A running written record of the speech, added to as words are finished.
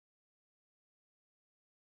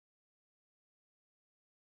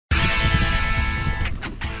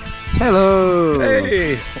Hello.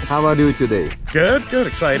 Hey. How are you today? Good, good,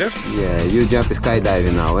 excited. Yeah, you jump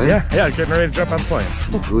skydiving now, eh? Yeah, getting ready to jump on the plane.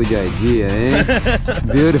 Good idea, eh?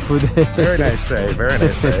 Beautiful day. Very nice day, very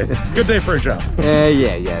nice day. Good day for a jump.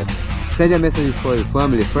 Yeah. Send a message for your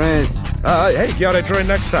family, friends. Hey, you gotta join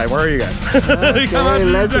next time. Where are you guys? Okay, Come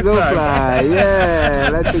on, let's next go time. fly. Yeah,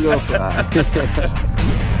 let's go fly.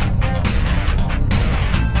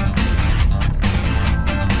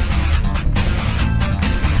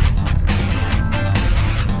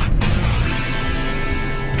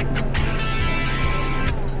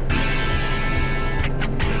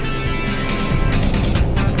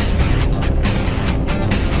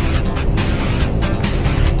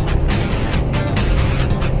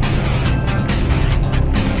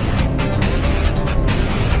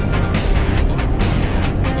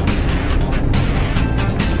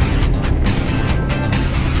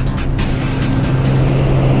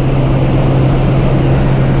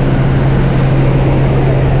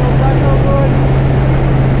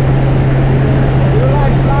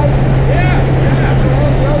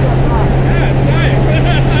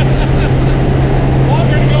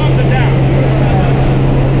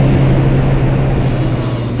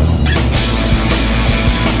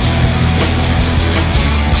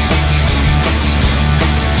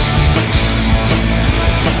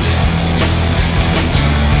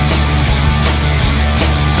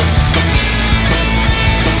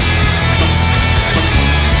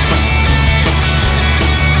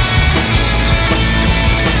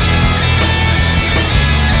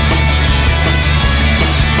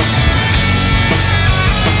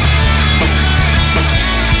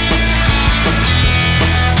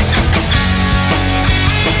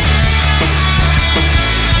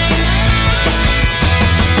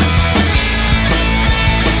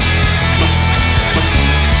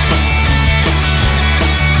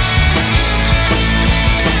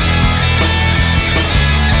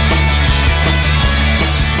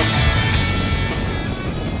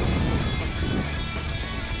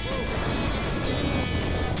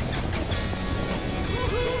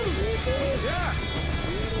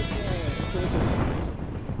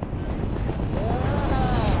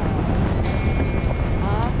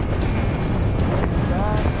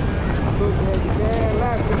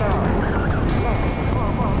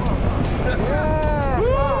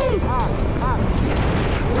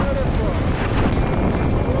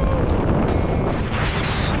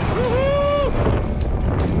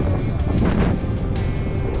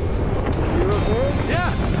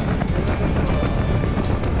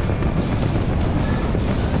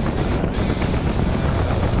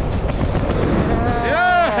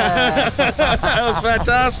 That was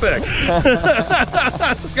fantastic.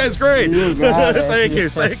 This guy's great. You got it. Thank you.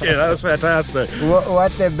 That was fantastic.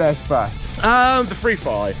 What's the best part? The free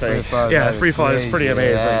fall, I think. Yeah, the free fall is pretty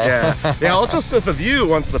amazing. Yeah. Well, just with the view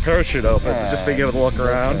once the parachute opens, just being able to look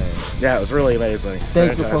around. Yeah, it was really amazing.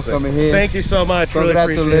 Thank you for coming here. Thank you so much.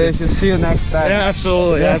 Congratulations. Really appreciate it. See you next time. Yeah,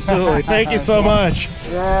 absolutely. Thank you so much.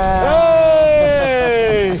 Yeah.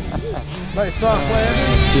 Hey! Nice soft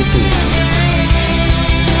landing.